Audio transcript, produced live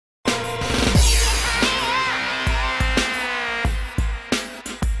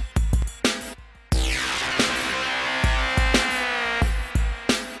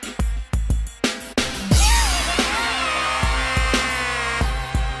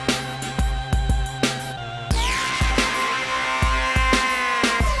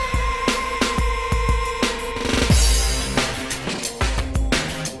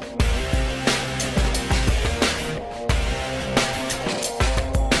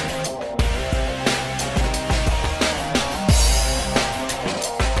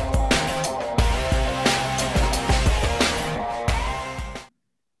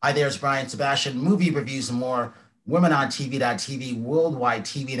Hi, there's Brian Sebastian, Movie Reviews and More, Women on TV.tv, Worldwide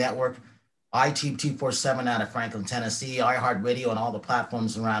TV Network, iTube 247 out of Franklin, Tennessee, iHeartRadio, and all the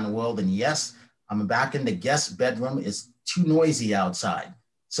platforms around the world. And yes, I'm back in the guest bedroom. It's too noisy outside.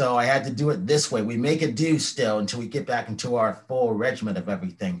 So I had to do it this way. We make it do still until we get back into our full regiment of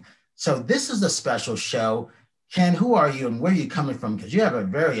everything. So this is a special show. Ken, who are you and where are you coming from? Because you have a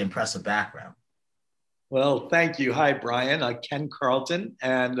very impressive background. Well, thank you. Hi, Brian. I'm Ken Carlton,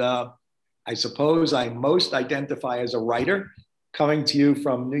 and I suppose I most identify as a writer, coming to you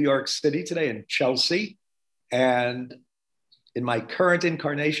from New York City today in Chelsea. And in my current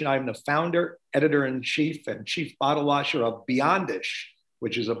incarnation, I'm the founder, editor-in-chief, and chief bottle washer of BEYONDISH,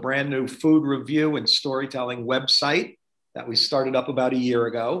 which is a brand new food review and storytelling website that we started up about a year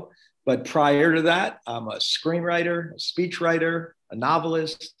ago. But prior to that, I'm a screenwriter, a speechwriter, a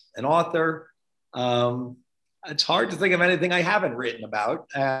novelist, an author. It's hard to think of anything I haven't written about.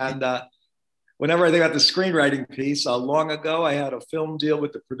 And whenever I think about the screenwriting piece, long ago, I had a film deal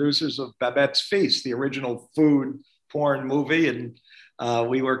with the producers of Babette's Feast, the original food porn movie. And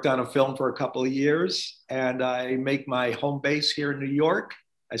we worked on a film for a couple of years. And I make my home base here in New York.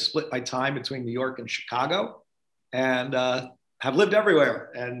 I split my time between New York and Chicago. And have lived everywhere,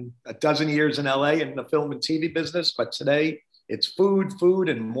 and a dozen years in LA in the film and TV business. But today it's food, food,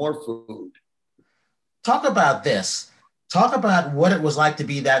 and more food. Talk about this. Talk about what it was like to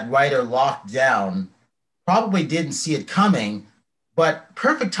be that writer locked down. Probably didn't see it coming, but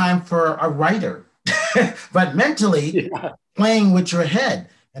perfect time for a writer. But mentally playing with your head.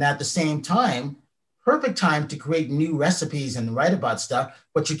 And at the same time, perfect time to create new recipes and write about stuff,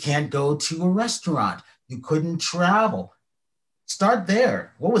 but you can't go to a restaurant. You couldn't travel. Start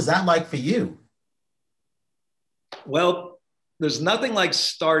there. What was that like for you? Well, there's nothing like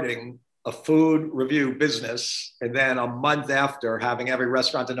starting a food review business and then a month after having every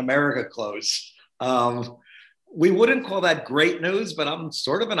restaurant in America close. We wouldn't call that great news, but I'm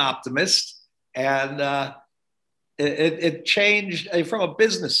sort of an optimist. And it changed from a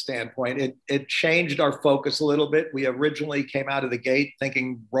business standpoint. It changed our focus a little bit. We originally came out of the gate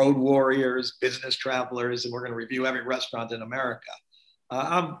thinking road warriors, business travelers, and we're going to review every restaurant in America.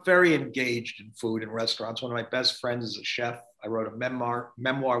 I'm very engaged in food and restaurants. One of my best friends is a chef. I wrote a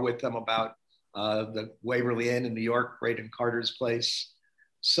memoir with them about the Waverly Inn in New York, Braden Carter's place.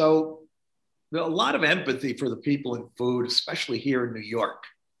 So a lot of empathy for the people in food, especially here in New York.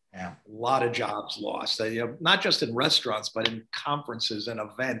 Yeah. A lot of jobs lost, not just in restaurants, but in conferences and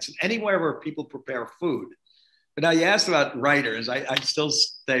events, anywhere where people prepare food. But now you asked about writers. I still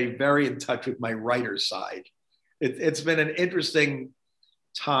stay very in touch with my writer side. It's been an interesting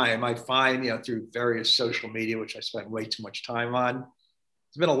time. I find, through various social media, which I spend way too much time on,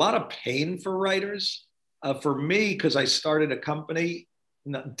 there's been a lot of pain for writers. For me, because I started a company,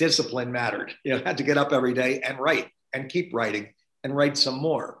 discipline mattered. I had to get up every day and write and keep writing and write some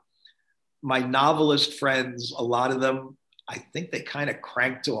more. My novelist friends, a lot of them, I think they kind of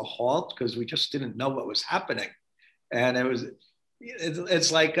cranked to a halt because we just didn't know what was happening. And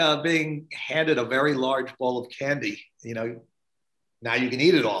it's like being handed a very large bowl of candy. Now you can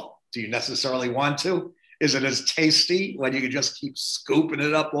eat it all. Do you necessarily want to? Is it as tasty when you can just keep scooping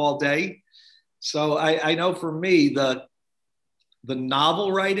it up all day? So I know for me, the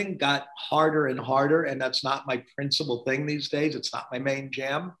novel writing got harder and harder, and that's not my principal thing these days. It's not my main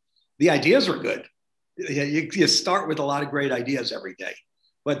jam. The ideas are good. You start with a lot of great ideas every day,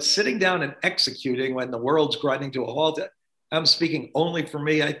 but sitting down and executing when the world's grinding to a halt, I'm speaking only for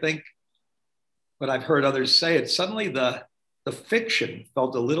me, I think, but I've heard others say it. Suddenly the fiction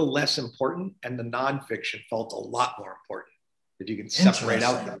felt a little less important and the nonfiction felt a lot more important, if you can separate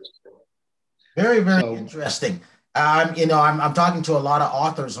out those. Very, very interesting. I'm talking to a lot of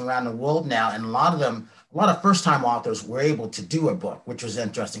authors around the world now, and a lot of first-time authors were able to do a book, which was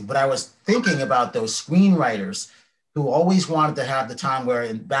interesting. But I was thinking about those screenwriters who always wanted to have the time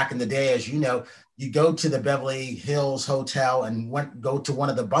where, back in the day, as you know, you go to the Beverly Hills Hotel and go to one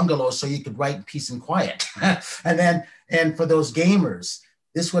of the bungalows so you could write in peace and quiet. and for those gamers,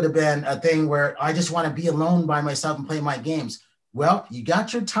 this would have been a thing where I just want to be alone by myself and play my games. Well, you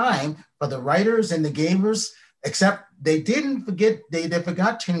got your time for the writers and the gamers. Except they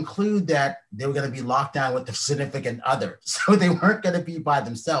forgot to include that they were going to be locked down with a significant other. So they weren't going to be by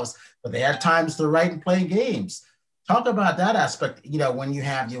themselves, but they had times to write and play games. Talk about that aspect, when you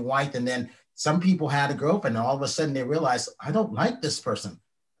have your wife and then some people had a girlfriend and all of a sudden they realized, I don't like this person.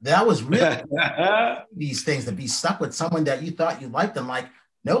 That was really these things, to be stuck with someone that you thought you liked and like,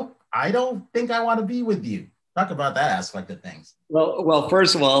 nope, I don't think I want to be with you. Talk about that aspect of things. Well,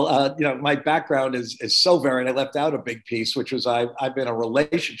 first of all, my background is so varied. I left out a big piece, which was I've been a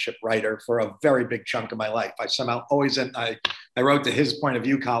relationship writer for a very big chunk of my life. I somehow always I wrote the His Point of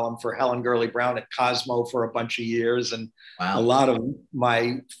View column for Helen Gurley Brown at Cosmo for a bunch of years, and a lot of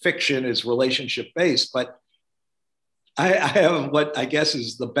my fiction is relationship based. But I have what I guess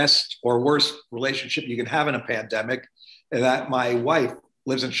is the best or worst relationship you can have in a pandemic, and that my wife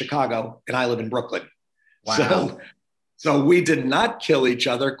lives in Chicago and I live in Brooklyn. Wow. So we did not kill each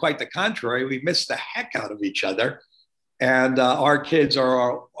other. Quite the contrary, we missed the heck out of each other. And our kids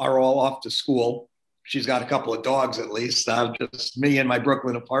are all off to school. She's got a couple of dogs at least, just me in my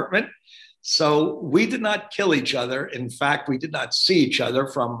Brooklyn apartment. So we did not kill each other. In fact, we did not see each other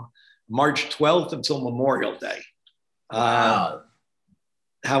from March 12th until Memorial Day. Wow.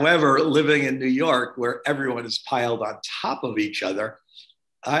 However, living in New York, where everyone is piled on top of each other,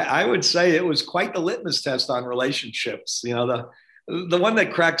 I would say it was quite the litmus test on relationships. The one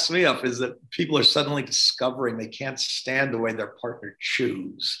that cracks me up is that people are suddenly discovering they can't stand the way their partner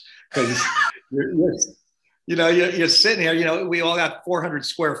chews. Because you're sitting here, we all got 400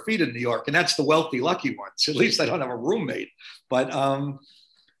 square feet in New York, and that's the wealthy, lucky ones. At least I don't have a roommate. But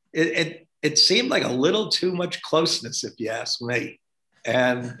it seemed like a little too much closeness, if you ask me.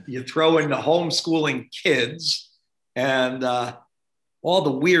 And you throw in the homeschooling kids and all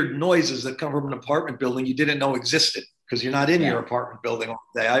the weird noises that come from an apartment building you didn't know existed because you're not in your apartment building all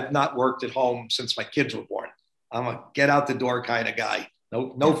day. I've not worked at home since my kids were born. I'm a get out the door kind of guy.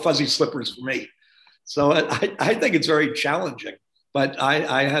 No fuzzy slippers for me. So I think it's very challenging. But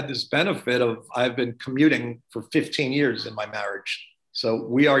I had this benefit of I've been commuting for 15 years in my marriage. So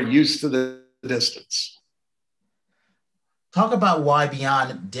we are used to the distance. Talk about why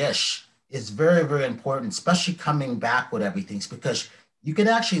Beyond Dish is very, very important, especially coming back with everything, because you can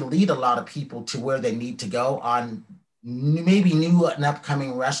actually lead a lot of people to where they need to go on maybe new and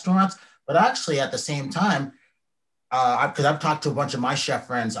upcoming restaurants, but actually at the same time, because I've talked to a bunch of my chef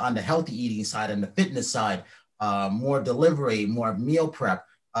friends on the healthy eating side and the fitness side, more delivery, more meal prep,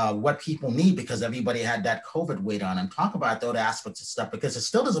 what people need because everybody had that COVID weight on them. Talk about those aspects of stuff because it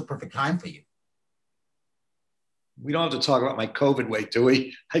still is a perfect time for you. We don't have to talk about my COVID weight, do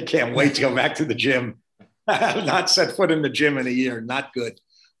we? I can't wait to go back to the gym. I have not set foot in the gym in a year. Not good.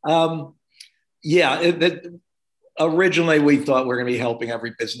 Originally, we thought we were going to be helping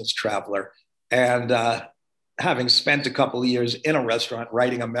every business traveler. And having spent a couple of years in a restaurant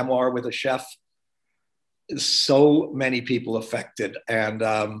writing a memoir with a chef, so many people affected. And,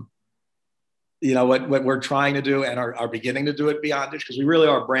 what we're trying to do and are beginning to do at BEYONDISH, because we really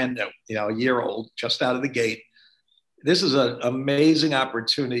are brand new, a year old, just out of the gate. This is an amazing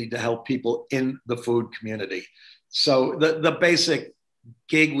opportunity to help people in the food community. So the basic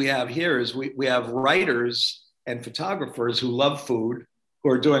gig we have here is we have writers and photographers who love food who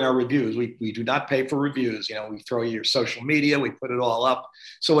are doing our reviews. We do not pay for reviews. We throw you your social media, we put it all up.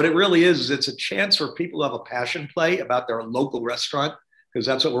 So what it really is it's a chance for people to have a passion play about their local restaurant, because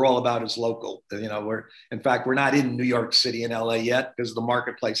that's what we're all about is local. We're not in New York City and LA yet because the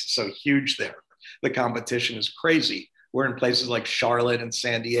marketplace is so huge there. The competition is crazy. We're in places like Charlotte and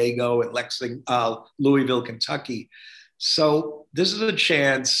San Diego and Louisville, Kentucky. So this is a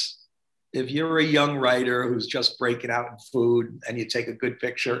chance, if you're a young writer who's just breaking out in food and you take a good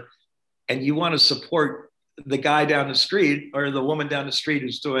picture and you want to support the guy down the street or the woman down the street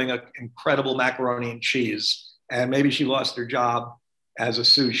who's doing an incredible macaroni and cheese, and maybe she lost her job as a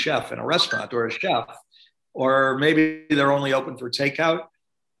sous chef in a restaurant or a chef, or maybe they're only open for takeout.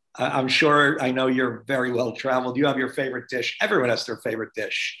 I'm sure, I know you're very well traveled. You have your favorite dish. Everyone has their favorite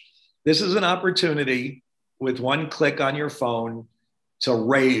dish. This is an opportunity with one click on your phone to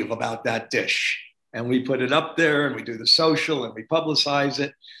rave about that dish. And we put it up there and we do the social and we publicize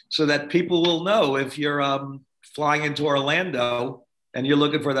it so that people will know if you're flying into Orlando and you're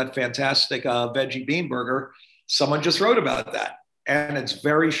looking for that fantastic veggie bean burger, someone just wrote about that. And it's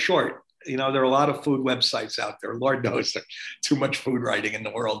very short. There are a lot of food websites out there. Lord knows there's too much food writing in the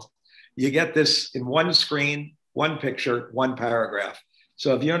world. You get this in one screen, one picture, one paragraph.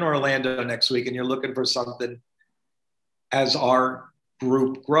 So if you're in Orlando next week and you're looking for something, as our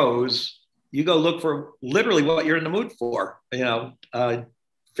group grows, you go look for literally what you're in the mood for.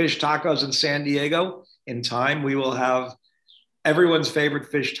 Fish tacos in San Diego. In time, we will have everyone's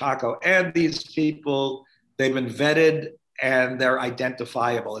favorite fish taco. And these people, they've been vetted and they're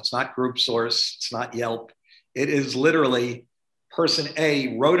identifiable. It's not group source. It's not Yelp. It is literally person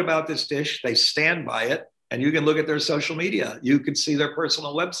A wrote about this dish. They stand by it. And you can look at their social media. You can see their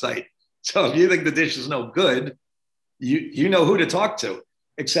personal website. So if you think the dish is no good, you know who to talk to.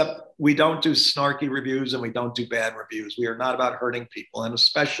 except we don't do snarky reviews and we don't do bad reviews. We are not about hurting people. And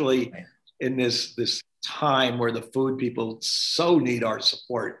especially in this time where the food people so need our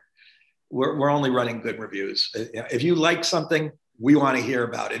support, we're only running good reviews. If you like something, we want to hear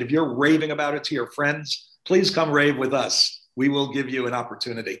about it. If you're raving about it to your friends, please come rave with us. We will give you an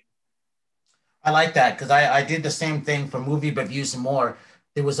opportunity. I like that, because I did the same thing for Movie Reviews and More.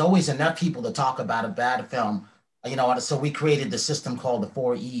 There was always enough people to talk about a bad film, so we created the system called the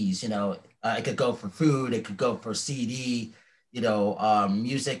 4 E's. It could go for food, it could go for CD,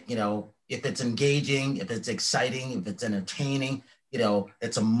 music, if it's engaging, if it's exciting, if it's entertaining,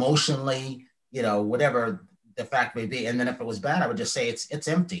 it's emotionally, whatever the fact may be. And then if it was bad, I would just say it's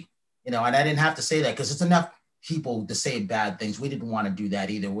empty, and I didn't have to say that because it's enough people to say bad things. We didn't want to do that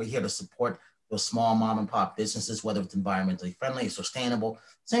either. We're here to support those small mom and pop businesses, whether it's environmentally friendly, sustainable.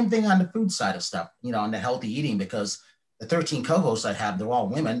 Same thing on the food side of stuff, on the healthy eating, because the 13 co-hosts I have, they're all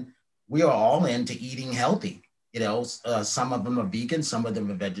women. We are all into eating healthy. Some of them are vegan, some of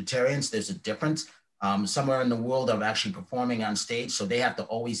them are vegetarians. There's a difference. Some are in the world of actually performing on stage, so they have to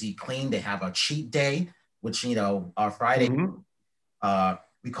always eat clean. They have a cheat day, which, our Friday,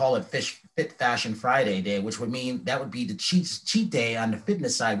 we call it Fit Fashion Friday Day, which would mean that would be the cheat day on the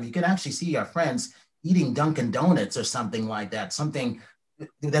fitness side, where you can actually see our friends eating Dunkin' Donuts or something like that, something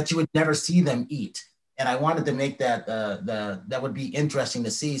that you would never see them eat. And I wanted to make that, that would be interesting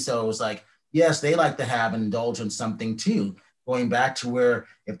to see. So it was like, yes, they like to have and indulge in something too, going back to where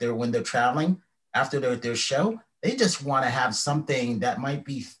when they're traveling after their show, they just want to have something that might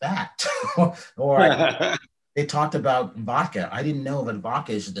be fat or they talked about vodka. I didn't know that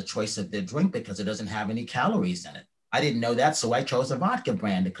vodka is the choice of their drink because it doesn't have any calories in it. I didn't know that, so I chose a vodka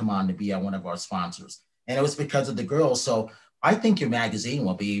brand to come on to be one of our sponsors. And it was because of the girls. So I think your magazine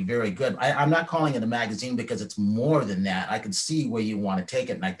will be very good. I'm not calling it a magazine because it's more than that. I can see where you want to take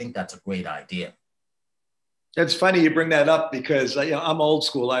it, and I think that's a great idea. It's funny you bring that up because I'm old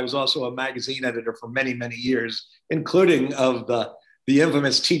school. I was also a magazine editor for many, many years, including of the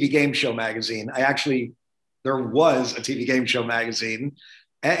infamous TV game show magazine. There was a TV game show magazine.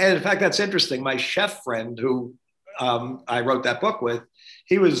 And in fact, that's interesting. My chef friend who I wrote that book with,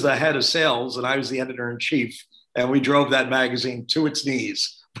 he was the head of sales and I was the editor-in-chief. And we drove that magazine to its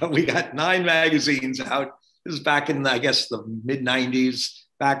knees. But we got 9 magazines out. This is back in, I guess, the mid-90s,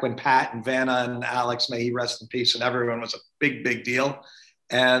 back when Pat and Vanna and Alex, may he rest in peace, and everyone was a big, big deal.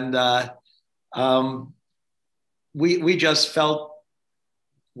 And we just felt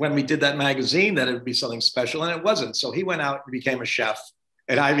when we did that magazine that it would be something special, and it wasn't. So he went out and became a chef,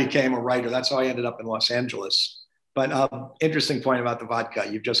 and I became a writer. That's how I ended up in Los Angeles. But interesting point about the vodka.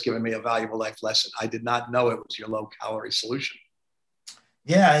 You've just given me a valuable life lesson. I did not know it was your low-calorie solution.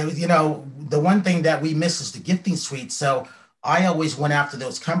 Yeah, the one thing that we miss is the gifting suite. So I always went after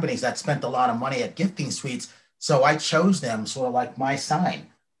those companies that spent a lot of money at gifting suites. So I chose them sort of like my sign.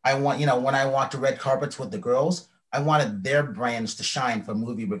 I want, when I walk the red carpets with the girls, I wanted their brands to shine for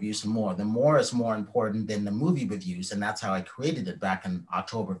Movie Reviews and More. The more is more important than the movie reviews. And that's how I created it back in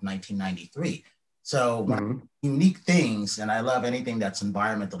October of 1993. So unique things, and I love anything that's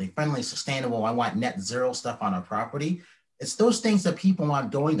environmentally friendly, sustainable. I want net zero stuff on our property. It's those things that people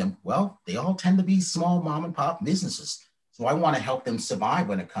want doing them. Well, they all tend to be small mom and pop businesses. So I want to help them survive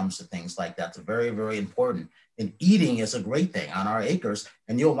when it comes to things like that. It's very, very important. And eating is a great thing on our acres.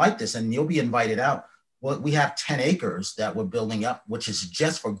 And you'll like this and you'll be invited out. Well, we have 10 acres that we're building up, which is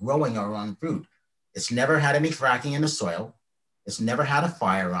just for growing our own food. It's never had any fracking in the soil. It's never had a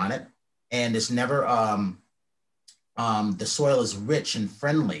fire on it. And it's never, the soil is rich and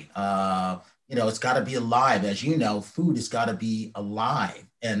friendly. It's got to be alive. As you know, food has got to be alive.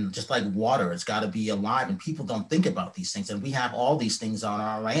 And just like water, it's got to be alive. And people don't think about these things. And we have all these things on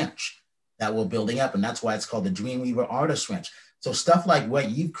our ranch that we're building up. And that's why it's called the Dreamweaver Artist Ranch. So stuff like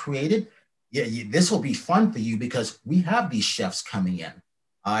what you've created, this will be fun for you because we have these chefs coming in.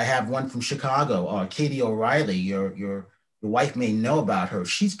 I have one from Chicago, Katie O'Reilly. Your wife may know about her.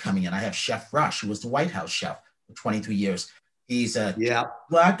 She's coming in. I have Chef Rush, who was the White House chef for 23 years. He's a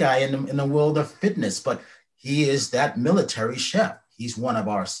Black guy in the world of fitness, but he is that military chef. He's one of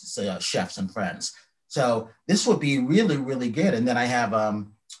our chefs and friends. So this would be really, really good. And then I have,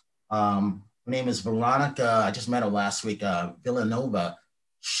 her name is Veronica. I just met her last week, Villanova.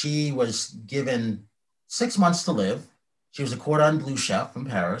 She was given 6 months to live. She was a cordon bleu chef from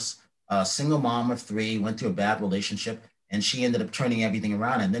Paris, a single mom of 3, went through a bad relationship, and she ended up turning everything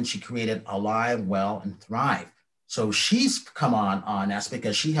around. And then she created Alive, Well, and Thrive. So she's come on us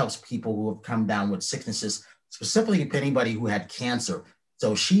because she helps people who have come down with sicknesses, specifically anybody who had cancer.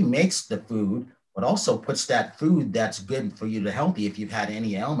 So she makes the food. but also puts that food that's good for you to healthy if you've had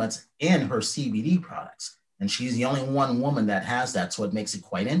any ailments in her CBD products. And she's the only one woman that has that. So it makes it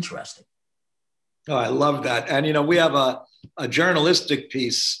quite interesting. Oh, I love that. And, you know, we have a journalistic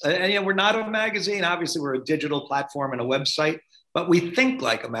piece. And, you know, we're not a magazine. Obviously, we're a digital platform and a website, but we think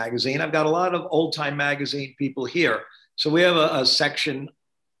like a magazine. I've got a lot of old time magazine people here. So we have a section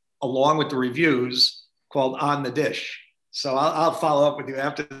along with the reviews called On the Dish. So I'll follow up with you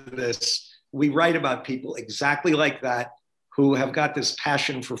after this. We write about people exactly like that who have got this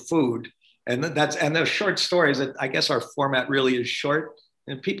passion for food. And they're short stories that I guess our format really is short.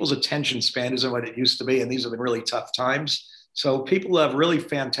 And people's attention span isn't what it used to be. And these have been really tough times. So people have really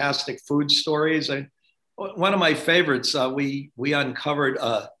fantastic food stories. One of my favorites, we uncovered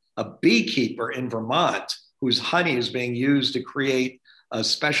a beekeeper in Vermont whose honey is being used to create a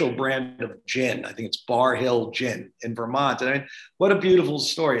special brand of gin. I think it's Bar Hill Gin in Vermont. And I mean, what a beautiful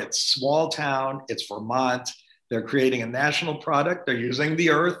story. It's small town, it's Vermont. They're creating a national product. They're using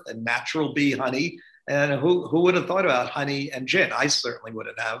the earth and natural bee honey. And who would have thought about honey and gin? I certainly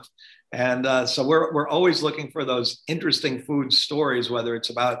wouldn't have. And so we're always looking for those interesting food stories, whether it's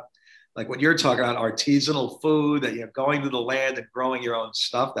about like what you're talking about, artisanal food, that you're going to the land and growing your own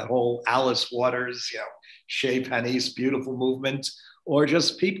stuff, that whole Alice Waters, you know, Chez Panisse, beautiful movement, or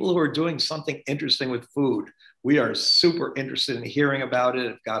just people who are doing something interesting with food. We are super interested in hearing about it.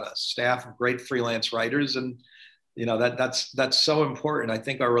 I've got a staff of great freelance writers, and you know that's so important. I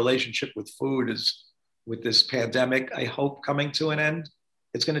think our relationship with food is, with this pandemic, I hope, coming to an end,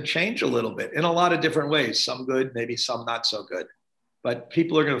 it's going to change a little bit in a lot of different ways. Some good, maybe some not so good. But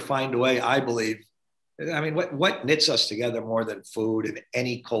people are going to find a way, I believe. I mean, what knits us together more than food in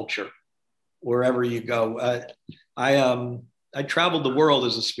any culture, wherever you go? I traveled the world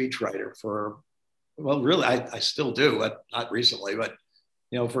as a speechwriter for, well, really, I still do, but not recently, but,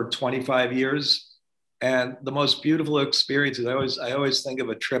 you know, for 25 years. And the most beautiful experiences, I always think of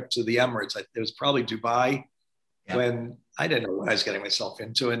a trip to the Emirates. It was probably Dubai, when I didn't know what I was getting myself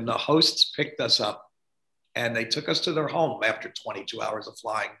into. And the hosts picked us up and they took us to their home after 22 hours of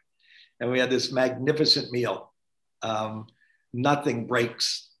flying. And we had this magnificent meal. Nothing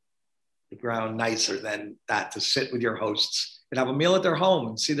breaks the ground nicer than that, to sit with your hosts and have a meal at their home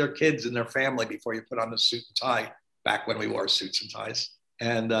and see their kids and their family before you put on the suit and tie, back when we wore suits and ties,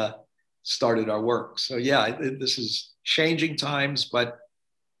 and started our work. So yeah, this is changing times, but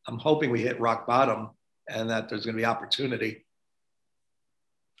I'm hoping we hit rock bottom and that there's going to be opportunity.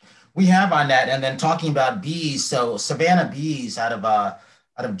 We have on that. And then talking about bees, so Savannah Bees out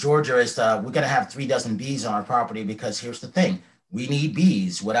of Georgia is we're going to have 3 dozen bees on our property, because here's the thing. We need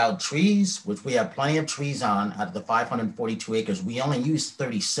bees. Without trees, which we have plenty of trees on, out of the 542 acres, we only use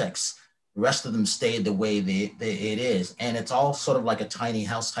 36. The rest of them stayed the way it is. And it's all sort of like a tiny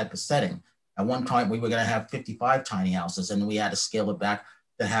house type of setting. At one time, we were going to have 55 tiny houses, and we had to scale it back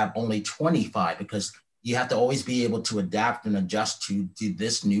to have only 25, because you have to always be able to adapt and adjust to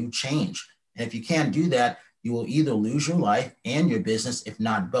this new change. And if you can't do that, you will either lose your life and your business, if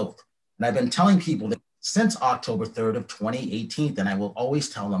not both. And I've been telling people that since October 3rd of 2018, and I will always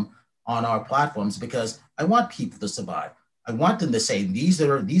tell them on our platforms, because I want people to survive. I want them to say, these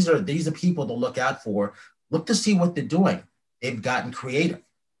are people to look out for. Look to see what they're doing. They've gotten creative.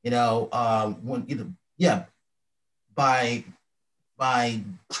 You know, by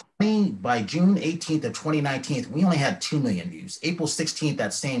June 18th of 2019, we only had 2 million views. April 16th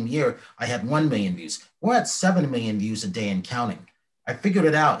that same year, I had 1 million views. We're at 7 million views a day and counting. I figured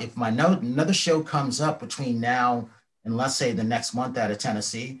it out. If another show comes up between now and, let's say, the next month out of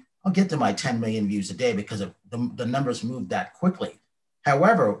Tennessee, I'll get to my 10 million views a day, because the numbers move that quickly.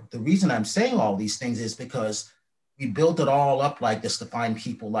 However, the reason I'm saying all these things is because we built it all up like this to find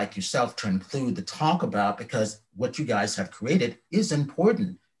people like yourself to include, to talk about, because what you guys have created is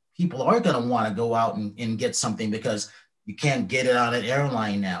important. People are going to want to go out and get something, because you can't get it on an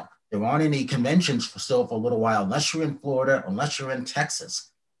airline now. There aren't any conventions for a little while, unless you're in Florida, unless you're in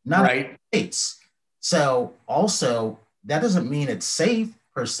Texas, not right. States. So also, that doesn't mean it's safe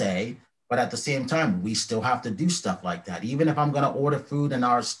per se, but at the same time, we still have to do stuff like that. Even if I'm going to order food in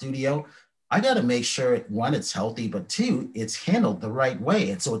our studio, I got to make sure, one, it's healthy, but two, it's handled the right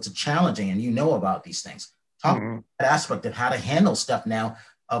way. And so it's challenging, and you know about these things. Talk about that aspect of how to handle stuff now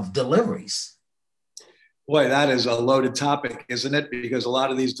of deliveries. Boy, that is a loaded topic, isn't it? Because a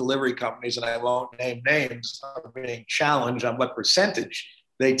lot of these delivery companies, and I won't name names, are being challenged on what percentage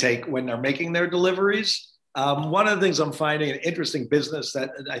they take when they're making their deliveries. One of the things I'm finding an interesting business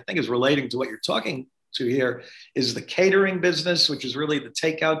that I think is relating to what you're talking to here is the catering business, which is really the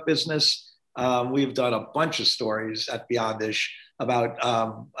takeout business. We've done a bunch of stories at BEYONDISH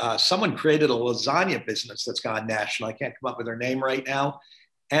about someone created a lasagna business that's gone national. I can't come up with their name right now.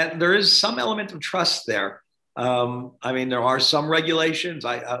 And there is some element of trust there. I mean, there are some regulations.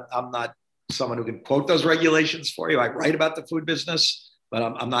 I'm not someone who can quote those regulations for you. I write about the food business, but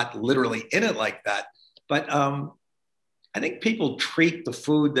I'm not literally in it like that. But I think people treat the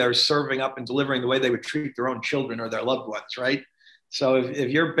food they're serving up and delivering the way they would treat their own children or their loved ones, right? So if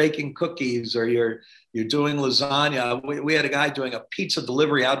you're baking cookies or you're doing lasagna, we had a guy doing a pizza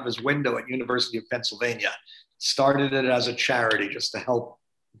delivery out of his window at University of Pennsylvania. Started it as a charity just to help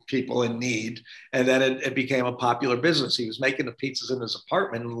people in need. And then it became a popular business. He was making the pizzas in his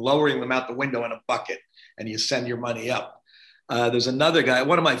apartment and lowering them out the window in a bucket, and you send your money up. There's another guy,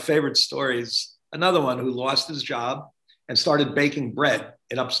 one of my favorite stories, another one who lost his job and started baking bread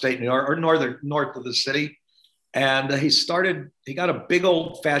in upstate New York or north of the city. And he got a big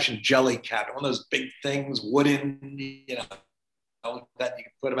old fashioned jelly cabinet, one of those big things, wooden, that you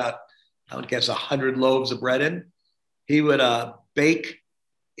can put about, I would guess, 100 loaves of bread in. He would bake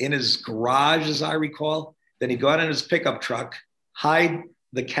in his garage, as I recall. Then he'd go out in his pickup truck, hide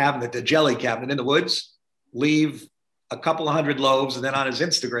the cabinet, the jelly cabinet, in the woods, leave a couple of 100 loaves, and then on his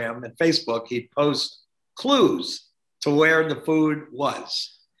Instagram and Facebook, he'd post clues to where the food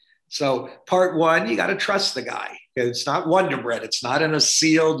was. So part one, you got to trust the guy. It's not Wonder Bread. It's not in a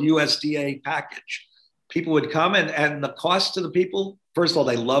sealed USDA package. People would come and the cost to the people, first of all,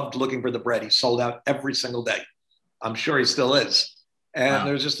 they loved looking for the bread. He sold out every single day. I'm sure he still is. And wow.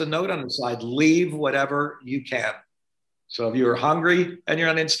 There's just a note on the side, leave whatever you can. So if you're hungry and you're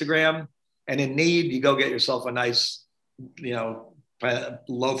on Instagram and in need, you go get yourself a nice,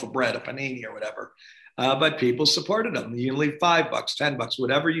 loaf of bread, a panini or whatever. But people supported him. You leave $5, $10,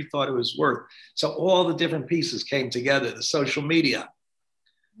 whatever you thought it was worth. So all the different pieces came together, the social media,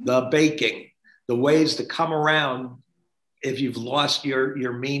 the baking, the ways to come around if you've lost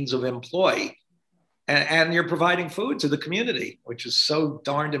your means of employ. And you're providing food to the community, which is so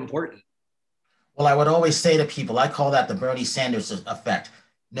darned important. Well, I would always say to people, I call that the Bernie Sanders effect.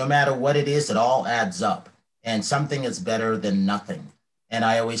 No matter what it is, it all adds up. And something is better than nothing. And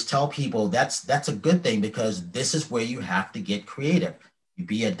I always tell people that's a good thing, because this is where you have to get creative. You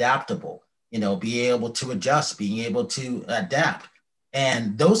be adaptable, be able to adjust, being able to adapt.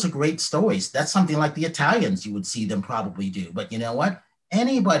 And those are great stories. That's something like the Italians, you would see them probably do. But you know what?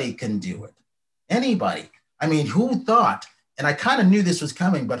 Anybody can do it. Anybody. I mean, who thought, and I kind of knew this was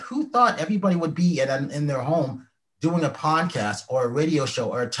coming, but who thought everybody would be in their home doing a podcast or a radio show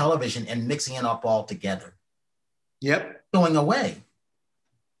or a television and mixing it up all together? Yep. Going away.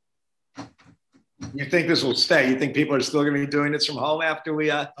 You think this will stay? You think people are still going to be doing this from home after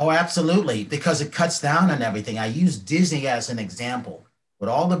we... Oh, absolutely, because it cuts down on everything. I use Disney as an example. With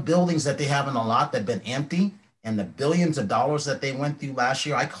all the buildings that they have in the lot that have been empty and the billions of dollars that they went through last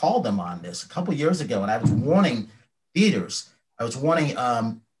year, I called them on this a couple of years ago, and I was warning theaters. I was warning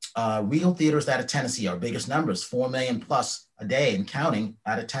real theaters out of Tennessee, our biggest numbers, 4 million plus a day and counting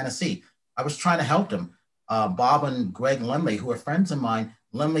out of Tennessee. I was trying to help them. Bob and Greg Lindley, who are friends of mine,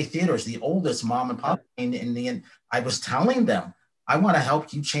 Lindley Theaters, the oldest mom and pop in the end. I was telling them, I want to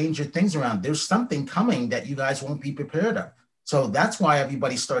help you change your things around. There's something coming that you guys won't be prepared of. So that's why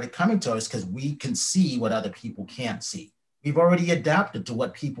everybody started coming to us, because we can see what other people can't see. We've already adapted to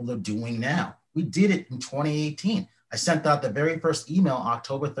what people are doing now. We did it in 2018. I sent out the very first email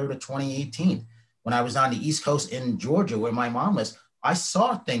October 3rd of 2018. When I was on the East Coast in Georgia, where my mom was, I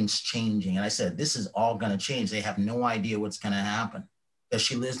saw things changing. And I said, this is all going to change. They have no idea what's going to happen. Because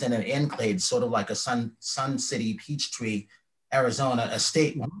she lives in an enclave, sort of like a Sun City, Peachtree, Arizona, a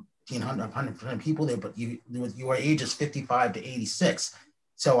state, 1,500 people there, but your age is 55 to 86.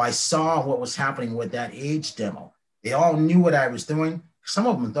 So I saw what was happening with that age demo. They all knew what I was doing. Some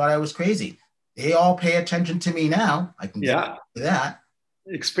of them thought I was crazy. They all pay attention to me now. I can get to that.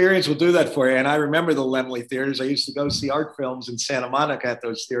 Experience will do that for you. And I remember the Laemmle theaters. I used to go see art films in Santa Monica at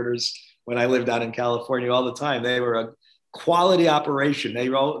those theaters when I lived out in California all the time. They were a quality operation. They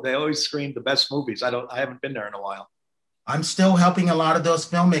always screened the best movies. I haven't been there in a while. I'm still helping a lot of those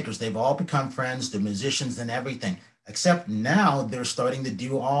filmmakers. They've all become friends, they're musicians and everything, except now they're starting to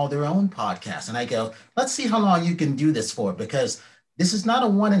do all their own podcasts. And I go, let's see how long you can do this for, because this is not a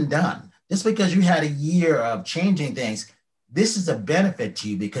one and done. Just because you had a year of changing things, this is a benefit to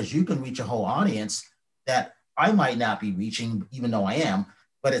you, because you can reach a whole audience that I might not be reaching, even though I am.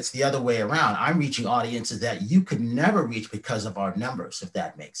 But it's the other way around. I'm reaching audiences that you could never reach because of our numbers, if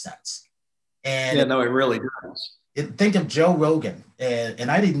that makes sense. And yeah, no, it really does. Think of Joe Rogan.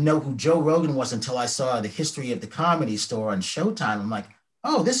 And I didn't know who Joe Rogan was until I saw the history of the Comedy Store on Showtime. I'm like,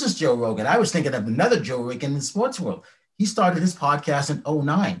 oh, this is Joe Rogan. I was thinking of another Joe Rogan in the sports world. He started his podcast in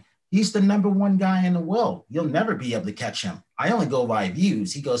 '09. He's the #1 guy in the world. You'll never be able to catch him. I only go by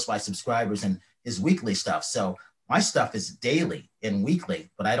views. He goes by subscribers and his weekly stuff. So my stuff is daily and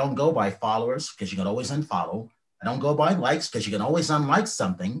weekly, but I don't go by followers because you can always unfollow. I don't go by likes because you can always unlike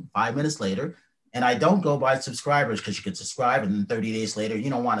something 5 minutes later. And I don't go by subscribers because you can subscribe and then 30 days later,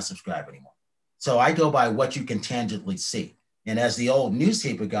 you don't want to subscribe anymore. So I go by what you can tangibly see. And as the old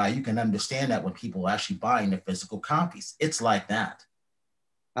newspaper guy, you can understand that when people are actually buying the physical copies. It's like that.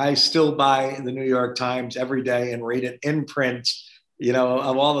 I still buy the New York Times every day and read it in print. You know,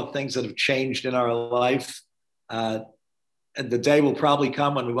 of all the things that have changed in our life, and the day will probably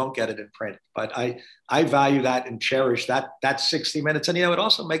come when we won't get it in print. But I value that and cherish that 60 minutes. And, you know, it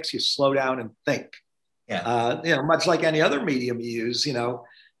also makes you slow down and think. Yeah. You know, much like any other medium you use, you know,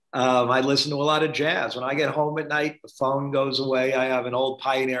 I listen to a lot of jazz. When I get home at night, the phone goes away. I have an old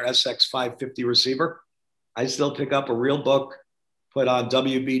Pioneer SX 550 receiver. I still pick up a real book, put on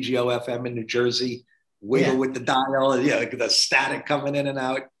WBGO FM in New Jersey, wiggle with the dial, the static coming in and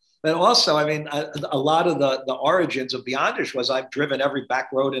out. But also, I mean, a lot of the origins of Beyondish was I've driven every back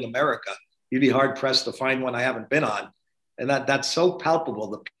road in America. You'd be hard pressed to find one I haven't been on. And that's so palpable,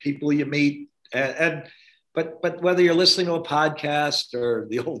 the people you meet. But whether you're listening to a podcast or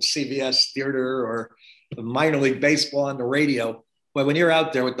the old CBS theater or the minor league baseball on the radio, but when you're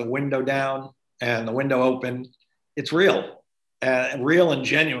out there with the window down and the window open, it's real, real and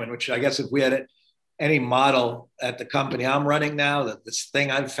genuine, which I guess if we had any model at the company I'm running now, that this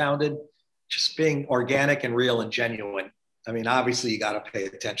thing I've founded, just being organic and real and genuine. I mean, obviously you got to pay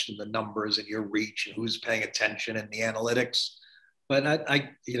attention to the numbers and your reach and who's paying attention and the analytics. But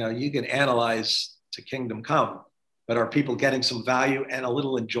you can analyze to kingdom come, but are people getting some value and a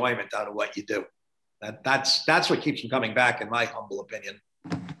little enjoyment out of what you do? That's what keeps them coming back, in my humble opinion.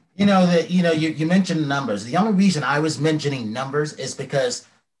 You mentioned numbers. The only reason I was mentioning numbers is because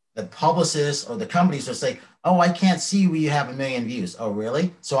the publicists or the companies will say, "Oh, I can't see where you have 1 million views." Oh,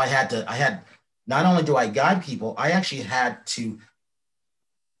 really? So I had, not only do I guide people, I actually had to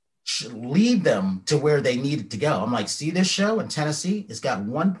lead them to where they needed to go. I'm like, see this show in Tennessee? It's got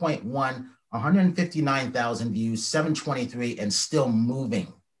 1.1, 159,000 views, 723, and still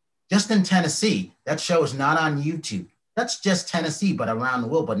moving. Just in Tennessee, that show is not on YouTube. That's just Tennessee, but around the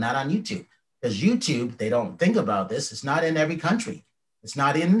world, but not on YouTube. Because YouTube, they don't think about this. It's not in every country. It's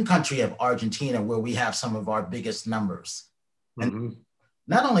not in the country of Argentina where we have some of our biggest numbers. And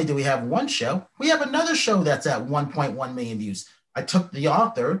not only do we have one show, we have another show that's at 1.1 million views. I took the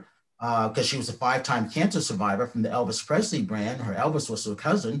author, because she was a 5-time cancer survivor from the Elvis Presley brand. Her Elvis was her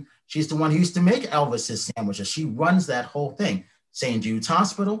cousin. She's the one who used to make Elvis's sandwiches. She runs that whole thing. St. Jude's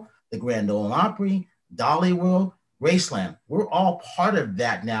Hospital, the Grand Ole Opry, Dolly World, Graceland. We're all part of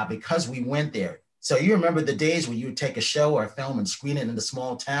that now because we went there. So you remember the days when you would take a show or a film and screen it in a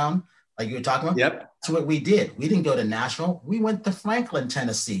small town, like you were talking about? Yep. That's what we did. We didn't go to Nashville. We went to Franklin,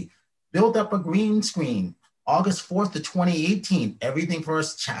 Tennessee, built up a green screen. August 4th of 2018, everything for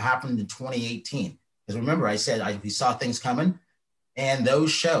us happened in 2018. Because remember, I said we saw things coming. And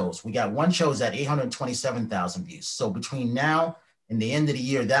those shows, we got one show is at 827,000 views. So between now and the end of the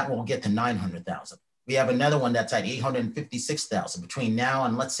year, that will get to 900,000. We have another one that's at 856,000. Between now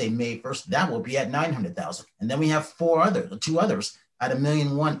and let's say May 1st, that will be at 900,000. And then we have two others at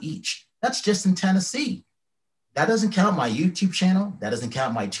 1,000,001 each. That's just in Tennessee. That doesn't count my YouTube channel. That doesn't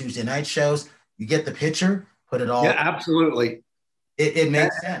count my Tuesday night shows. You get the picture, put it all. Yeah, absolutely. It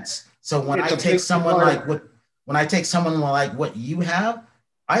makes sense. So when I take someone like what you have,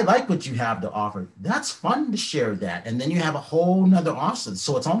 I like what you have to offer. That's fun to share that. And then you have a whole nother option.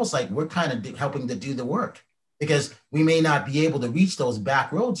 So it's almost like we're kind of helping to do the work because we may not be able to reach those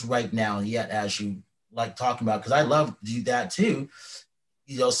back roads right now yet, as you like talking about, because I love to do that too.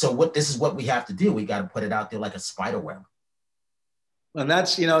 So this is what we have to do. We got to put it out there like a spider web. And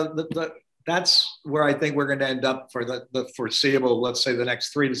that's, that's where I think we're going to end up for the foreseeable, let's say the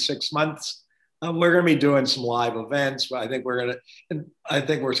next 3 to 6 months. We're going to be doing some live events. I think we're going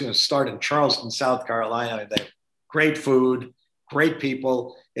to start in Charleston, South Carolina. They have great food, great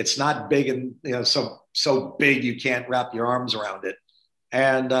people. It's not big and so big you can't wrap your arms around it.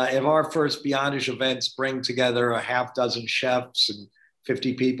 And if our first Beyondish events bring together a half dozen chefs and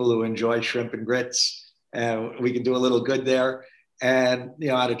 50 people who enjoy shrimp and grits, we can do a little good there. And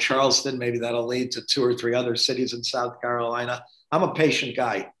out of Charleston, maybe that'll lead to 2 or 3 other cities in South Carolina. I'm a patient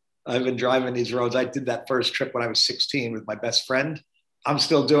guy. I've been driving these roads. I did that first trip when I was 16 with my best friend. I'm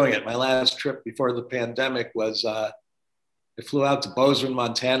still doing it. My last trip before the pandemic was, I flew out to Bozeman,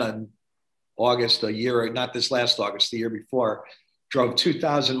 Montana in August, not this last August, the year before, drove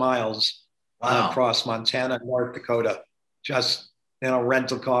 2,000 miles across Montana and North Dakota. just,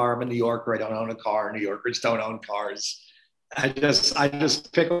 rental car. I'm a New Yorker. I don't own a car. New Yorkers don't own cars. I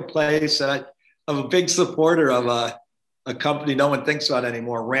just pick a place. And I'm a big supporter of a company no one thinks about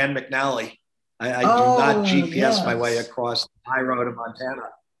anymore, Rand McNally. I do not Oh, GPS my way yes. across the high road of Montana.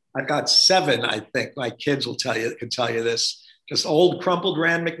 I've got 7, I think. My kids can tell you this. Just old crumpled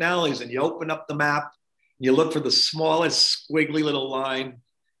Rand McNally's, and you open up the map, you look for the smallest squiggly little line,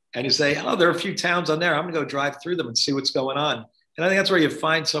 and you say, "Oh, there are a few towns on there. I'm going to go drive through them and see what's going on." And I think that's where you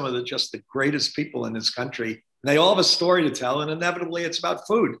find some of the greatest people in this country. And they all have a story to tell, and inevitably, it's about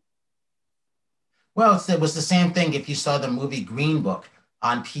food. Well, it was the same thing if you saw the movie Green Book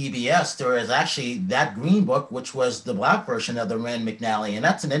on PBS. There is actually that Green Book, which was the black version of the Rand McNally. And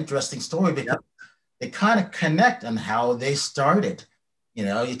that's an interesting story because Yep. they kind of connect on how they started.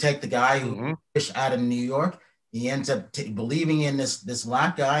 You take the guy who Mm-hmm. fish out of New York, he ends up believing in this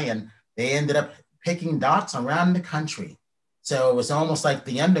black guy, and they ended up picking dots around the country. So it was almost like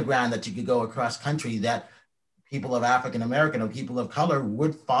the underground that you could go across country that people of African American or people of color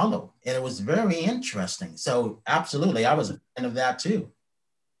would follow. And it was very interesting. So absolutely, I was a fan of that too.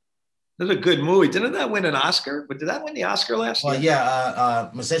 This is a good movie. Didn't that win an Oscar? But did that win the Oscar last Well, year? yeah,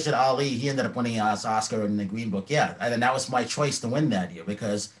 Muhammad Ali, he ended up winning an Oscar in the Green Book. Yeah, and that was my choice to win that year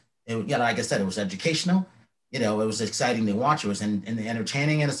because, like I said, it was educational. It was exciting to watch. It was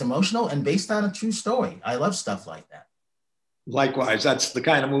entertaining and it's emotional and based on a true story. I love stuff like that. Likewise, that's the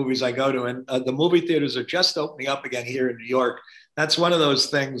kind of movies I go to. And the movie theaters are just opening up again here in New York. That's one of those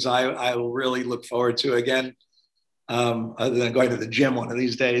things I will really look forward to again, other than going to the gym one of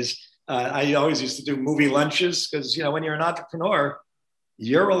these days. I always used to do movie lunches because, when you're an entrepreneur,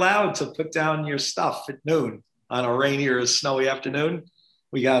 you're allowed to put down your stuff at noon on a rainy or a snowy afternoon.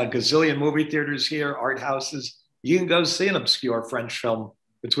 We got a gazillion movie theaters here, art houses. You can go see an obscure French film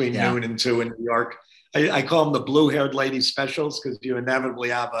between Yeah, noon and 2 in New York. I call them the blue-haired lady specials because you inevitably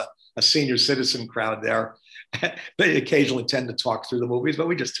have a senior citizen crowd there. They occasionally tend to talk through the movies, but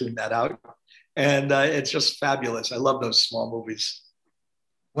we just tune that out. And it's just fabulous. I love those small movies.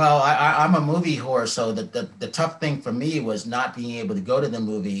 well, I'm a movie whore, so the tough thing for me was not being able to go to the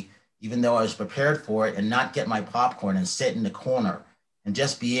movie, even though I was prepared for it, and not get my popcorn and sit in the corner and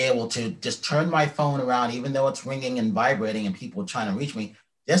just be able to just turn my phone around, even though it's ringing and vibrating and people are trying to reach me,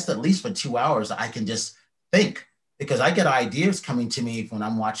 just at least for 2 hours, I can just think because I get ideas coming to me when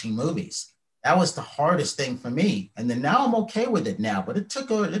I'm watching movies. That was the hardest thing for me, and then now I'm okay with it now, but it took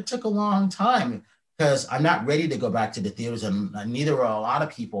a long time because I'm not ready to go back to the theaters, and neither are a lot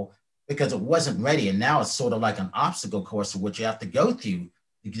of people because it wasn't ready. And now it's sort of like an obstacle course of which you have to go through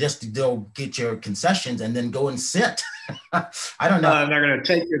just to go get your concessions and then go and sit. I don't know. They're going to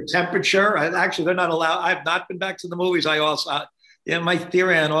take your temperature. Actually, they're not allowed. I've not been back to the movies. My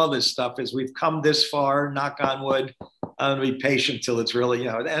theory on all this stuff is we've come this far, knock on wood. I'm going to be patient till it's really,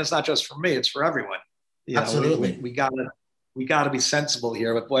 and it's not just for me, it's for everyone. Absolutely. We gotta be sensible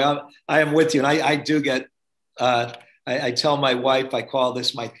here. But boy, I am with you. And I do get, I tell my wife, I call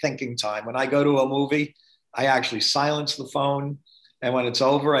this my thinking time. When I go to a movie, I actually silence the phone. And when it's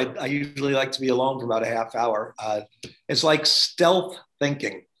over, I usually like to be alone for about a half hour. It's like stealth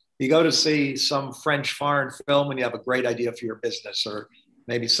thinking. You go to see some French foreign film and you have a great idea for your business or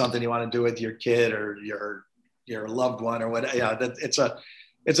maybe something you want to do with your kid or your loved one or whatever.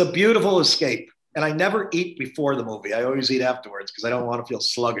 It's a beautiful escape. And I never eat before the movie. I always eat afterwards because I don't want to feel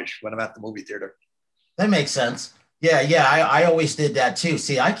sluggish when I'm at the movie theater. That makes sense. Yeah. I always did that too.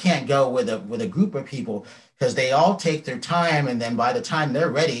 See, I can't go with a group of people because they all take their time, and then by the time they're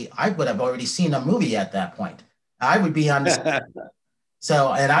ready, I would have already seen a movie at that point. I would be on this.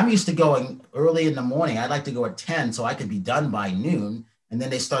 So, and I'm used to going early in the morning. I'd like to go at 10 so I could be done by noon. And then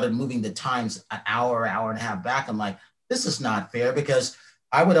they started moving the times an hour and a half back. I'm like, this is not fair because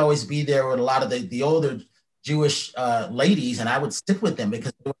I would always be there with a lot of the older Jewish ladies, and I would sit with them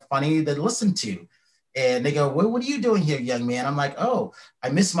because they were funny to listen to. And they go, well, what are you doing here, young man? I'm like, oh, I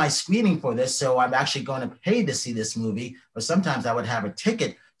missed my screening for this, so I'm actually going to pay to see this movie. Or sometimes I would have a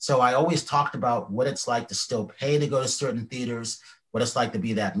ticket. So I always talked about what it's like to still pay to go to certain theaters, what it's like to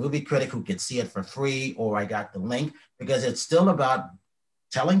be that movie critic who could see it for free, or I got the link, because it's still about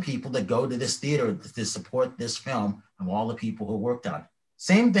telling people to go to this theater to support this film of all the people who worked on it.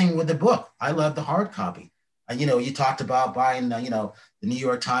 Same thing with the book. I love the hard copy. You talked about buying, the New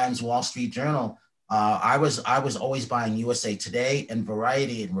York Times, Wall Street Journal. I was always buying USA Today and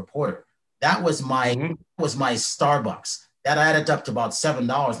Variety and Reporter. That was my Starbucks. That added up to about $7, and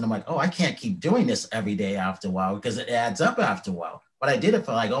I'm like, oh, I can't keep doing this every day after a while because it adds up after a while. But I did it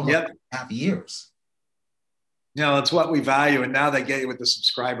for like almost half years. You know, it's what we value. And now they get you with the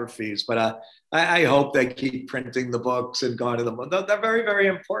subscriber fees. But I hope they keep printing the books and going to them. They're very, very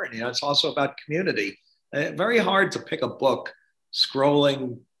important. You know, it's also about community. Very hard to pick a book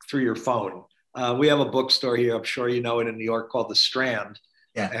scrolling through your phone. We have a bookstore here, I'm sure you know it, in New York, called The Strand.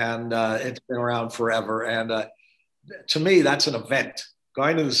 Yeah. And it's been around forever. And to me, that's an event.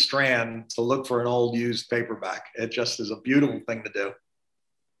 Going to The Strand to look for an old used paperback. It just is a beautiful thing to do.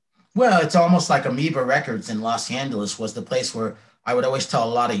 Well, it's almost like Amoeba Records in Los Angeles was the place where I would always tell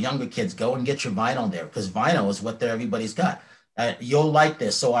a lot of younger kids, go and get your vinyl there, because vinyl is what everybody's got. You'll like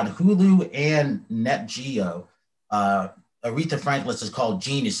this. So on Hulu and Net Geo, Aretha Franklin's is called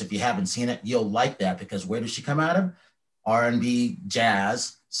Genius. If you haven't seen it, you'll like that, because where does she come out of? R&B,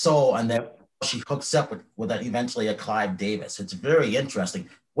 jazz, soul, and then she hooks up with that eventually a Clive Davis. It's very interesting.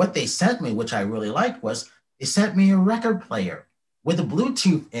 What they sent me, which I really liked, was they sent me a record player with a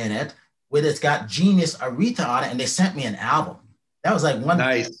Bluetooth in it, where it's got Genius Aretha on it, and they sent me an album. That was like one of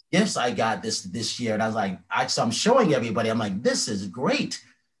the gifts I got this year. And I was like, so I'm showing everybody, I'm like, this is great.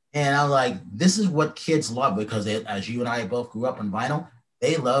 And I'm like, this is what kids love, because as you and I both grew up on vinyl,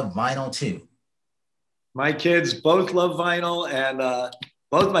 they love vinyl too. My kids both love vinyl, and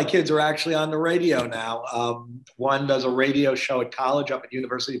both my kids are actually on the radio now. One does a radio show at college up at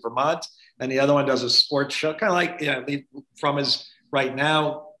University of Vermont, and the other one does a sports show, kind of like, you know, from his right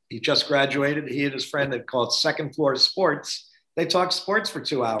now, he just graduated. He and his friend, they call it Second Floor Sports. They talk sports for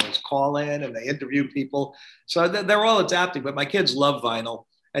 2 hours, call in, and they interview people. So they're all adapting, but my kids love vinyl.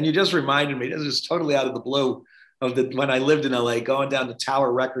 And you just reminded me, this is totally out of the blue, of when I lived in LA, going down to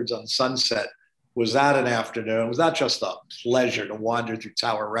Tower Records on Sunset. Was that an afternoon? Was that just a pleasure to wander through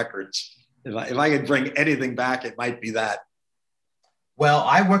Tower Records? If I could bring anything back, it might be that. Well,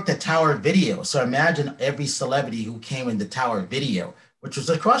 I worked at Tower Video. So imagine every celebrity who came into Tower Video, which was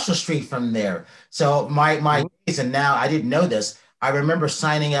across the street from there. So my days, and now I didn't know this, I remember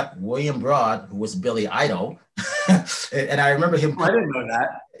signing up William Broad, who was Billy Idol. And I remember him. I didn't know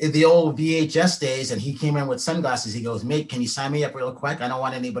that. In the old VHS days, and he came in with sunglasses. He goes, mate, can you sign me up real quick? I don't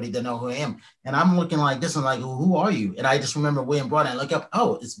want anybody to know who I am. And I'm looking like this. I'm like, well, who are you? And I just remember William Broad. And I look up,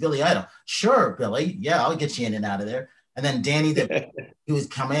 oh, it's Billy Idol. Sure, Billy. Yeah, I'll get you in and out of there. And then Danny, he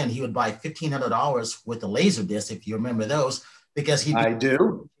would come in. He would buy $1,500 with the laser disc, if you remember those, because I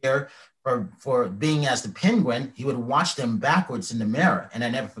do. Here for being as the Penguin, he would watch them backwards in the mirror. And I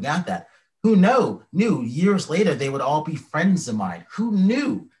never forgot that. Who knew years later they would all be friends of mine? Who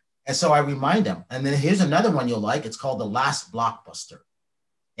knew? And so I remind them. And then here's another one you'll like. It's called The Last Blockbuster.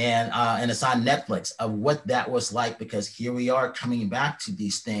 And it's on Netflix, of what that was like, because here we are coming back to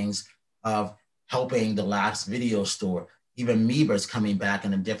these things of helping the last video store. Even Meber's coming back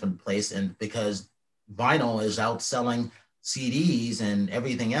in a different place, and because vinyl is outselling CDs and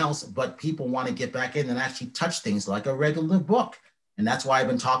everything else, but people want to get back in and actually touch things like a regular book. And that's why I've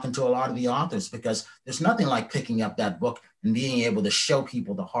been talking to a lot of the authors, because there's nothing like picking up that book and being able to show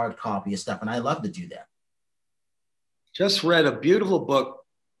people the hard copy of stuff. And I love to do that. Just read a beautiful book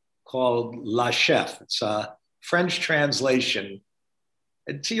called La Chef. It's a French translation.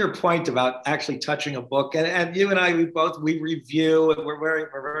 And to your point about actually touching a book, and you and I, we review, and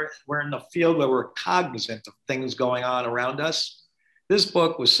we're in the field where we're cognizant of things going on around us. This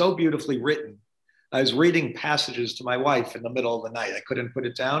book was so beautifully written. I was reading passages to my wife in the middle of the night. I couldn't put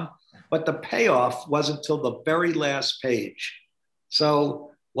it down, but the payoff wasn't till the very last page.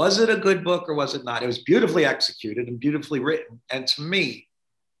 So was it a good book or was it not? It was beautifully executed and beautifully written. And to me,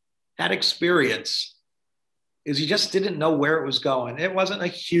 that experience is you just didn't know where it was going. It wasn't a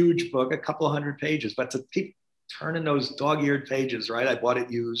huge book, a couple of 100 pages, but to keep turning those dog-eared pages, right? I bought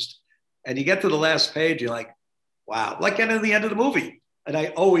it used. And you get to the last page, you're like, wow, like getting to the end of the movie. And I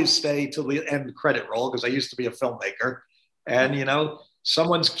always stay till the end credit roll, because I used to be a filmmaker. And, you know,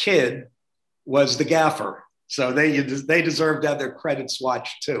 someone's kid was the gaffer. So they deserve to have their credits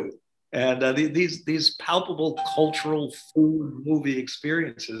watched too. And these palpable cultural food movie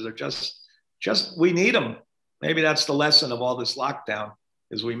experiences are just we need them. Maybe that's the lesson of all this lockdown,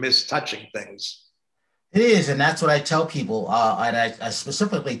 is we miss touching things. It is, and that's what I tell people. And I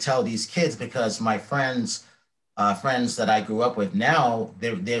specifically tell these kids, because my friends that I grew up with now,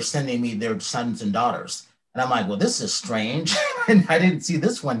 they're sending me their sons and daughters. And I'm like, well, this is strange. And I didn't see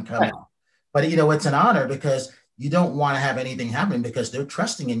this one coming. But, you know, it's an honor, because you don't want to have anything happen, because they're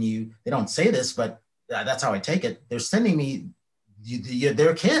trusting in you. They don't say this, but that's how I take it. They're sending me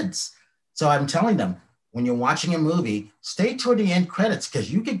their kids. So I'm telling them, when you're watching a movie, stay toward the end credits,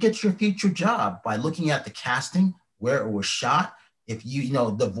 because you could get your future job by looking at the casting, where it was shot. If you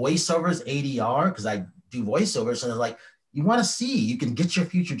know, the voiceovers, ADR, because I do voiceovers, and it's like, You want to see, you can get your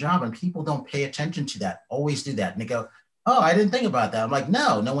future job, and people don't pay attention to that. Always do that. And they go, oh, I didn't think about that. I'm like,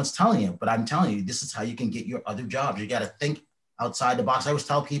 no one's telling you, but I'm telling you, this is how you can get your other jobs. You got to think outside the box. I always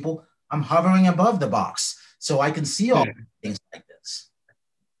tell people I'm hovering above the box so I can see all things like this.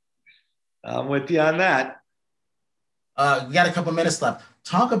 I'm with you on that. We got a couple minutes left.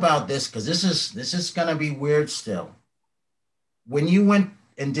 Talk about this, because this is going to be weird still. When you went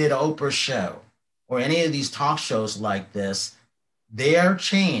and did Oprah's show or any of these talk shows like this, they're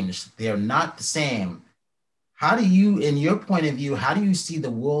changed. They're not the same. How do you, in your point of view, how do you see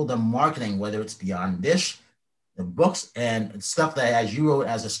the world of marketing, whether it's BEYONDISH, the books and stuff that as you wrote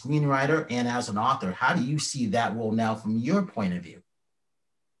as a screenwriter and as an author, how do you see that world now from your point of view?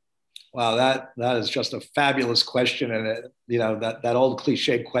 Wow, that is just a fabulous question. And that old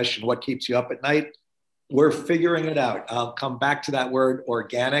cliche question, what keeps you up at night? We're figuring it out. I'll come back to that word,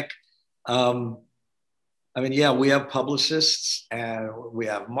 organic. We have publicists and we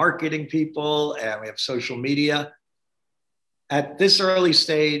have marketing people and we have social media. At this early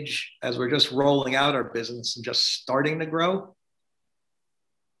stage, as we're just rolling out our business and just starting to grow,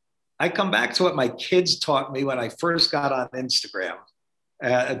 I come back to what my kids taught me when I first got on Instagram.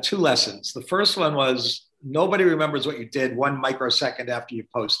 2 lessons. The first one was nobody remembers what you did 1 microsecond after you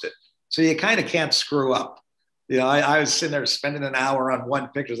post it. So you kind of can't screw up. I was sitting there spending an hour on one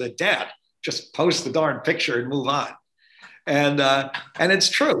picture. I said, Dad, just post the darn picture and move on. And it's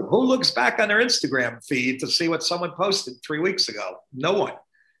true. Who looks back on their Instagram feed to see what someone posted 3 weeks ago? No one.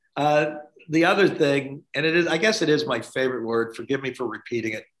 The other thing, and I guess it is my favorite word, forgive me for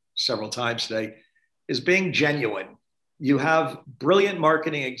repeating it several times today, is being genuine. You have brilliant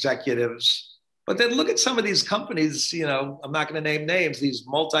marketing executives, but then look at some of these companies, I'm not going to name names, these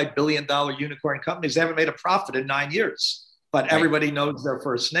multi-billion-dollar unicorn companies, they haven't made a profit in 9 years, but everybody knows their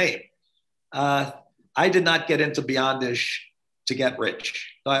first name. I did not get into BEYONDISH to get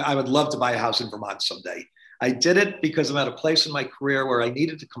rich. I would love to buy a house in Vermont someday. I did it because I'm at a place in my career where I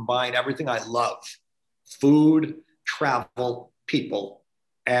needed to combine everything I love: food, travel, people.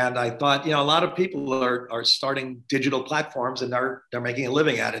 And I thought, a lot of people are starting digital platforms and they're making a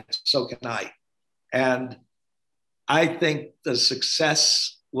living at it. So can I. And I think the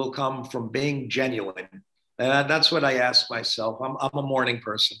success will come from being genuine. And that's what I ask myself. I'm a morning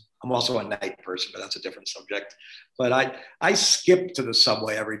person. I'm also a night person, but that's a different subject. But I skip to the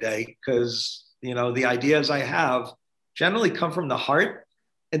subway every day because, the ideas I have generally come from the heart.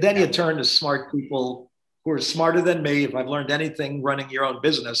 And then you turn to smart people who are smarter than me. If I've learned anything running your own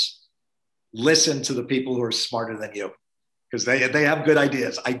business, listen to the people who are smarter than you, because they have good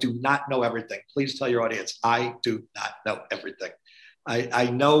ideas. I do not know everything. Please tell your audience, I do not know everything. I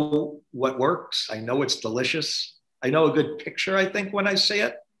know what works. I know it's delicious. I know a good picture, I think, when I see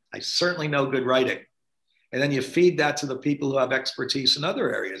it. I certainly know good writing. And then you feed that to the people who have expertise in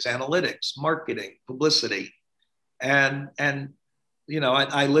other areas: analytics, marketing, publicity. And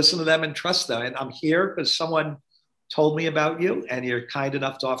I listen to them and trust them. And I'm here because someone told me about you, and you're kind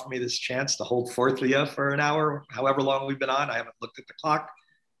enough to offer me this chance to hold forth with you for an hour, however long we've been on. I haven't looked at the clock.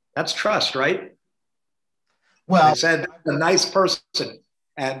 That's trust, right? Well, I said, a nice person,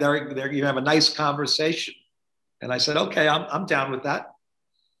 and you have a nice conversation. And I said, okay, I'm down with that.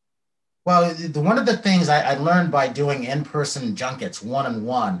 Well, one of the things I learned by doing in-person junkets,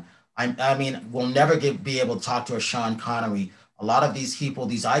 one-on-one, we'll never be able to talk to a Sean Connery. A lot of these people,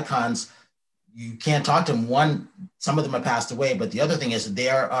 these icons, you can't talk to them. Some of them have passed away, but the other thing is they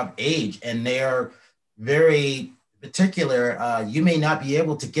are of age and they're very particular. You may not be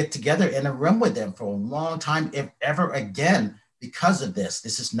able to get together in a room with them for a long time, if ever again, because of this.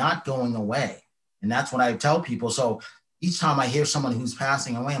 This is not going away. And that's what I tell people. So each time I hear someone who's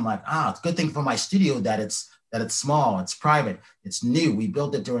passing away, I'm like, it's a good thing for my studio that it's small, it's private, it's new. We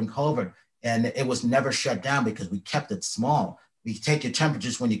built it during COVID and it was never shut down because we kept it small. We take your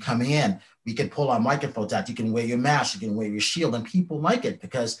temperatures when you come in. We can pull our microphones out. You can wear your mask, you can wear your shield, and people like it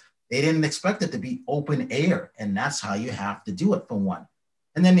because they didn't expect it to be open air. And that's how you have to do it, for one.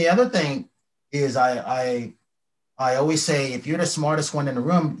 And then the other thing is I always say, if you're the smartest one in the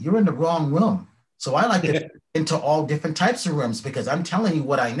room, you're in the wrong room. So I like to get into all different types of rooms because I'm telling you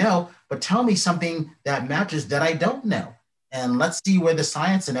what I know, but tell me something that matches that I don't know. And let's see where the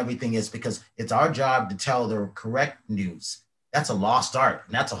science and everything is, because it's our job to tell the correct news. That's a lost art.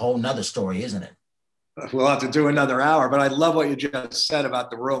 And that's a whole nother story, isn't it? We'll have to do another hour, but I love what you just said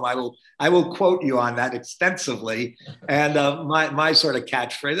about the room. I will quote you on that extensively. And my sort of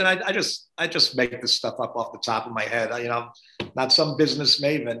catchphrase, and I just make this stuff up off the top of my head. I'm not some business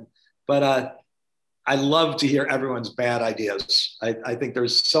maven, but I love to hear everyone's bad ideas. I think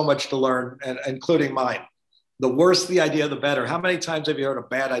there's so much to learn, and including mine. the worse the idea, the better. How many times have you heard a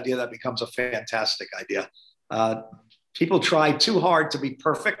bad idea that becomes a fantastic idea? People try too hard to be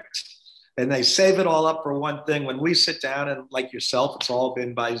perfect, and they save it all up for one thing. When we sit down, and like yourself, it's all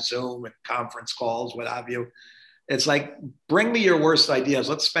been by Zoom and conference calls, what have you. It's like, bring me your worst ideas.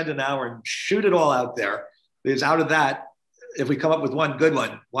 Let's spend an hour and shoot it all out there. Because out of that, if we come up with one good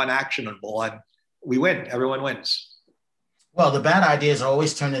one, one actionable one, we win. Everyone wins. Well, the bad ideas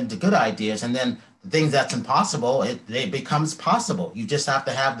always turn into good ideas. And then the things that's impossible, it becomes possible. You just have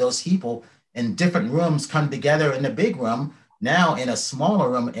to have those people in different rooms come together in the big room, now in a smaller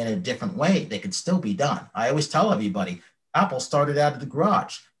room in a different way. They can still be done. I always tell everybody, Apple started out of the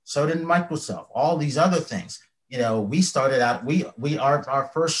garage. So did Microsoft, all these other things. You know, we started out, our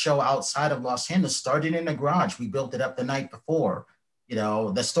first show outside of Los Angeles started in the garage. We built it up the night before. You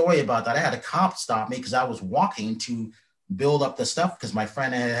know, the story about that, I had a cop stop me because I was walking to build up the stuff because my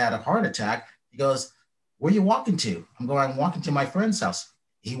friend had a heart attack. He goes, "Where are you walking to?" I'm walking to my friend's house.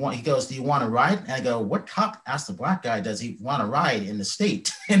 He goes, "Do you want to ride?" And I go, "What cop asked the black guy, does he want to ride in the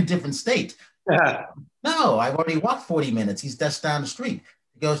state, in a different state?" Yeah. "No, I've already walked 40 minutes. He's just down the street."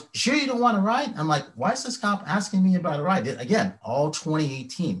 He goes, "Sure you don't want to ride?" I'm like, "Why is this cop asking me about a ride?" Again, all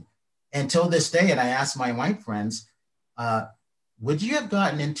 2018. Until this day, and I asked my white friends, would you have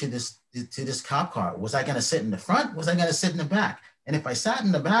gotten into this cop car? Was I going to sit in the front? Was I going to sit in the back? And if I sat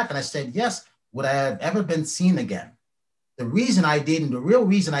in the back and I said yes, would I have ever been seen again? The real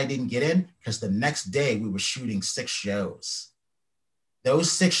reason I didn't get in, because the next day we were shooting 6 shows.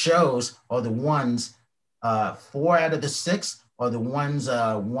 Those 6 shows are the ones, 4 out of the 6 are the ones,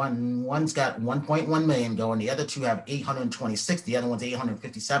 one's got 1.1 million going, the other 2 have 826, the other one's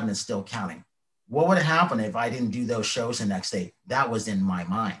 857 and still counting. What would have happened if I didn't do those shows the next day? That was in my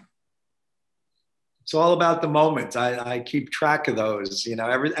mind. It's all about the moment. I keep track of those. You know,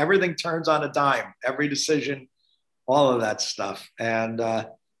 everything turns on a dime. Every decision, all of that stuff. And I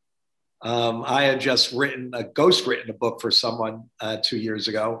had just written a book for someone 2 years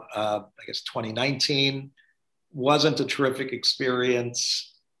ago. I guess 2019 wasn't a terrific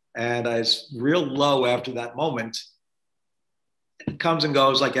experience, and I was real low after that moment. It comes and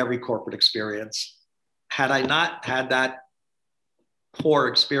goes like every corporate experience. Had I not had that poor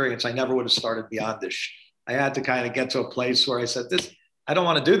experience, I never would have started BEYONDISH. I had to kind of get to a place where I said, I don't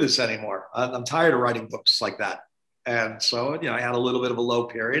want to do this anymore. I'm tired of writing books like that. And so, you know, I had a little bit of a low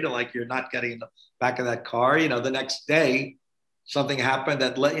period, and like, you're not getting in the back of that car. You know, the next day, something happened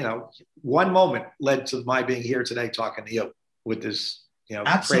that led, you know, one moment led to my being here today talking to you with this, you know,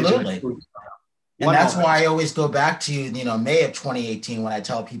 absolutely. Crazy. And that's why I always go back to, you know, May of 2018 when I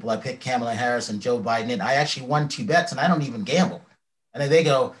tell people I picked Kamala Harris and Joe Biden, and I actually won 2 bets, and I don't even gamble. And they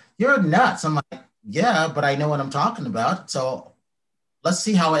go, "You're nuts." I'm like, "Yeah, but I know what I'm talking about." So let's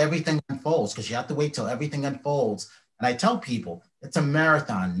see how everything unfolds, because you have to wait till everything unfolds. And I tell people, it's a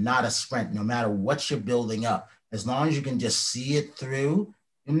marathon, not a sprint, no matter what you're building up. As long as you can just see it through,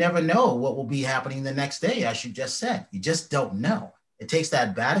 you never know what will be happening the next day, as you just said. You just don't know. It takes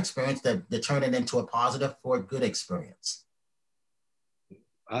that bad experience to turn it into a positive for a good experience.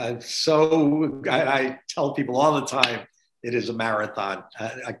 So I tell people all the time, it is a marathon.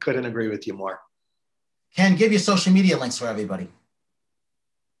 I couldn't agree with you more. Ken, give your social media links for everybody.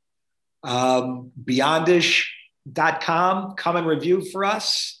 Beyondish.com. Come and review for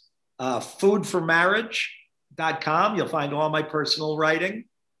us. Foodformarriage.com. You'll find all my personal writing.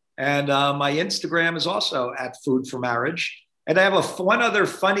 And my Instagram is also at Food for Marriage. And I have one other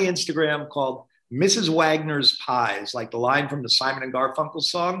funny Instagram called Mrs. Wagner's Pies, like the line from the Simon and Garfunkel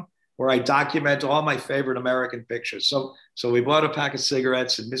song, where I document all my favorite American pictures. So we bought a pack of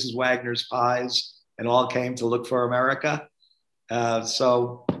cigarettes and Mrs. Wagner's Pies, and all came to look for America.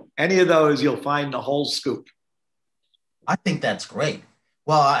 So any of those, you'll find the whole scoop. I think that's great.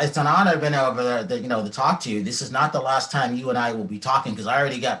 Well, it's an honor being over there to talk to you. This is not the last time you and I will be talking, because I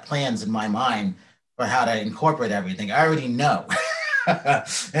already got plans in my mind for how to incorporate everything. I already know.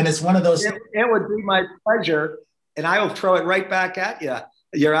 And it's one of those. It would be my pleasure. And I will throw it right back at you.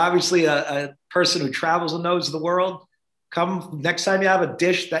 You're obviously a person who travels and knows the world. Come next time you have a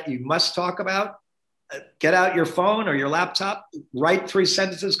dish that you must talk about, get out your phone or your laptop, write 3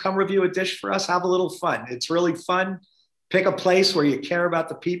 sentences, come review a dish for us, have a little fun. It's really fun. Pick a place where you care about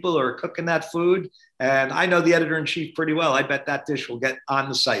the people who are cooking that food. And I know the editor-in-chief pretty well. I bet that dish will get on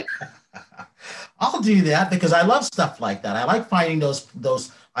the site. I'll do that, because I love stuff like that. I like finding those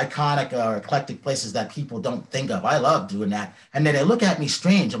iconic or eclectic places that people don't think of. I love doing that. And then they look at me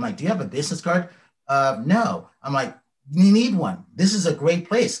strange. I'm like, "Do you have a business card?" No. I'm like, "You need one. This is a great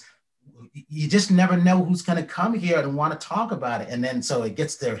place." You just never know who's going to come here and want to talk about it. And then so it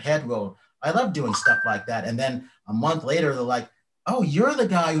gets their head rolled. I love doing stuff like that. And then a month later, they're like, oh, you're the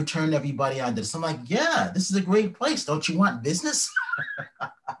guy who turned everybody on this. I'm like, yeah, this is a great place. Don't you want business?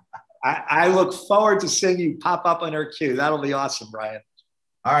 I look forward to seeing you pop up on our queue. That'll be awesome, Brian.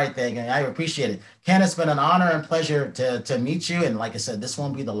 All right, thank you. I appreciate it. Ken, it's been an honor and pleasure to meet you. And like I said, this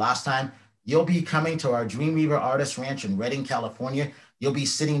won't be the last time. You'll be coming to our Dreamweaver Artist Ranch in Redding, California. You'll be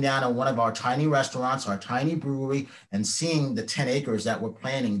sitting down at one of our tiny restaurants, our tiny brewery, and seeing the 10 acres that we're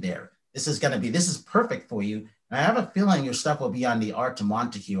planning there. This is perfect for you. And I have a feeling your stuff will be on the Art to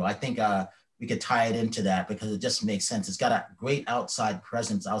Montague. I think we could tie it into that because it just makes sense. It's got a great outside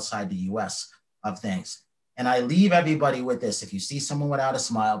presence outside the US of things. And I leave everybody with this. If you see someone without a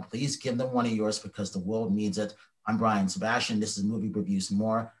smile, please give them one of yours because the world needs it. I'm Brian Sebastian. This is Movie Reviews and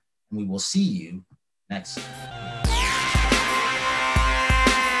More, and we will see you next time.